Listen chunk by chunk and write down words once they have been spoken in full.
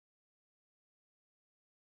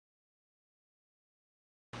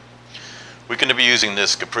We're going to be using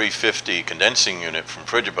this Capri 50 condensing unit from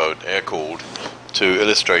Frigidaire, air-cooled, to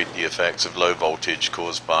illustrate the effects of low voltage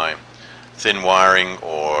caused by thin wiring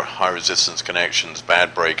or high resistance connections,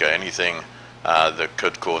 bad breaker, anything that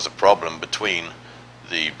could cause a problem between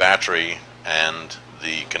the battery and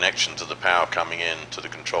the connection to the power coming in to the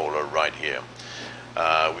controller right here.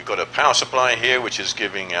 We've got a power supply here which is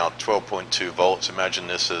giving out 12.2 volts. Imagine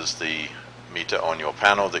this as the meter on your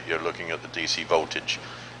panel that you're looking at the DC voltage.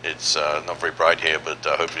 It's not very bright here, but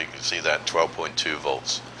hopefully you can see that 12.2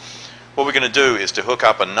 volts. What we're going to do is to hook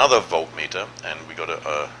up another voltmeter, and we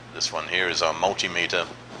got this one here is our multimeter,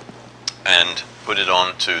 and put it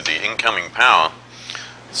on to the incoming power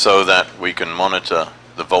so that we can monitor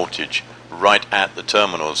the voltage right at the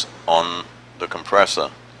terminals on the compressor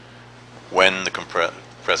when the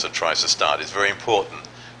compressor tries to start. It's very important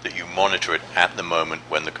that you monitor it at the moment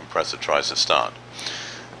when the compressor tries to start.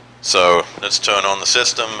 So let's turn on the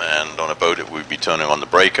system, and on a boat it would be turning on the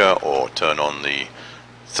breaker or turn on the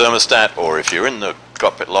thermostat, or if you're in the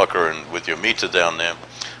cockpit locker and with your meter down there,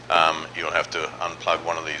 you'll have to unplug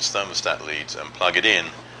one of these thermostat leads and plug it in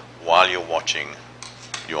while you're watching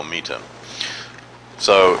your meter.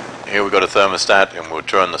 So here we've got a thermostat, and we'll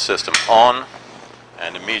turn the system on,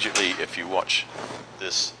 and immediately if you watch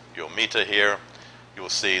this, your meter here, you'll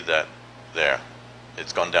see that there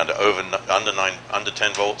it's gone down to under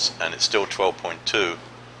 10 volts, and it's still 12.2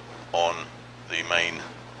 on the main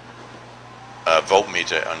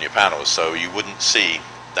voltmeter on your panel, so you wouldn't see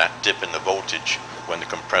that dip in the voltage when the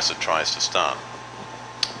compressor tries to start.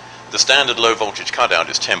 The standard low voltage cutout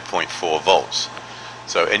is 10.4 volts,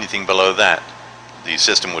 so anything below that the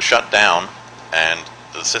system will shut down, and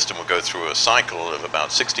the system will go through a cycle of about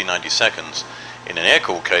 60-90 seconds. In an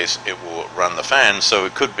air-cooled case, it will run the fan, so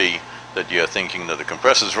it could be that you're thinking that the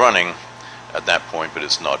compressor's running at that point, but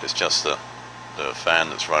it's not. It's just the fan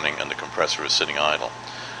that's running, and the compressor is sitting idle.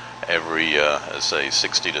 Every, say,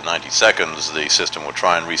 60 to 90 seconds, the system will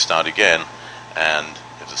try and restart again, and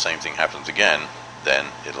if the same thing happens again, then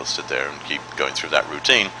it'll sit there and keep going through that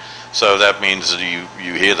routine. So that means that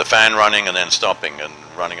you hear the fan running and then stopping and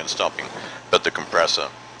running and stopping, but the compressor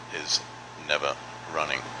is never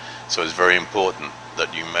running. So it's very important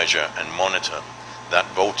that you measure and monitor that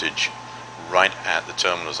voltage right at the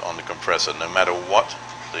terminals on the compressor, no matter what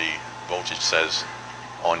the voltage says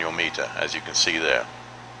on your meter. As you can see there,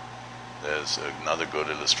 there's another good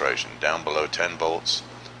illustration. Down below 10 volts,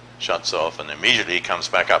 shuts off, and immediately comes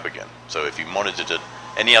back up again. So if you monitored it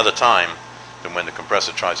any other time than when the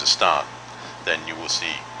compressor tries to start, then you will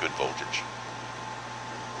see good voltage.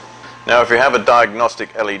 Now if you have a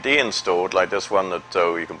diagnostic LED installed, like this one that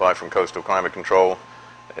you can buy from Coastal Climate Control,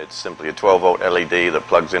 it's simply a 12 volt LED that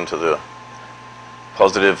plugs into the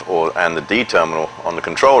positive and the D terminal on the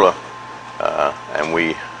controller, and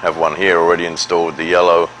we have one here already installed. The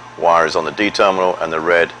yellow wire is on the D terminal, and the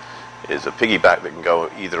red is a piggyback that can go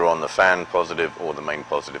either on the fan positive or the main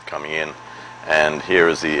positive coming in. And here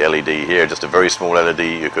is the LED here, just a very small LED.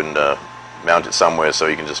 You can mount it somewhere so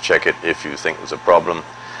you can just check it if you think there's a problem.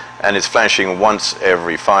 And it's flashing once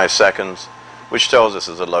every 5 seconds, which tells us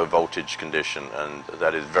there's a low voltage condition, and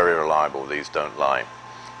that is very reliable. These don't lie.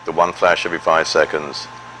 The one flash every 5 seconds,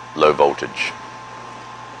 low voltage.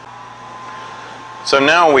 So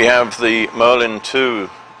now we have the Merlin 2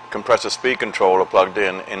 compressor speed controller plugged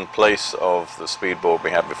in place of the speed board we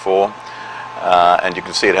had before, and you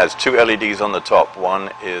can see it has two LEDs on the top. One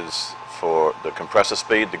is for the compressor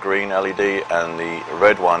speed, the green LED, and the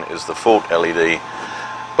red one is the fault LED.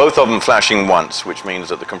 Both of them flashing once, which means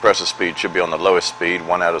that the compressor speed should be on the lowest speed,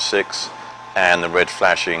 1 out of 6, and the red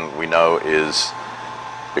flashing we know is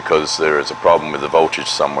because there is a problem with the voltage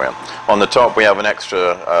somewhere. On the top we have an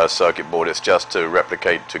extra circuit board. It's just to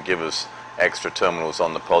replicate, to give us extra terminals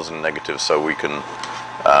on the positive and negative, so we can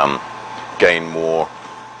gain more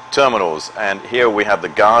terminals. And here we have the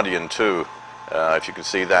Guardian too, if you can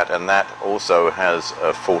see that, and that also has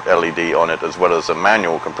a fault LED on it, as well as a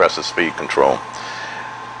manual compressor speed control.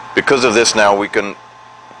 Because of this, now we can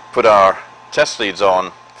put our test leads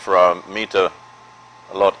on for our meter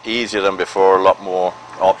a lot easier than before, a lot more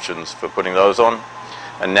options for putting those on.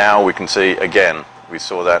 And now we can see, again, we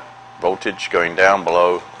saw that voltage going down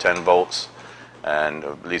below 10 volts, and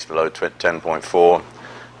at least below 10.4,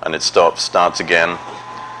 and it starts again,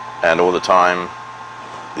 and all the time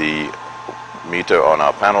the meter on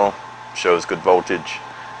our panel shows good voltage,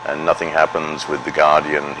 and nothing happens with the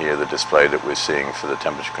Guardian here, the display that we're seeing for the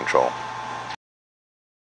temperature control.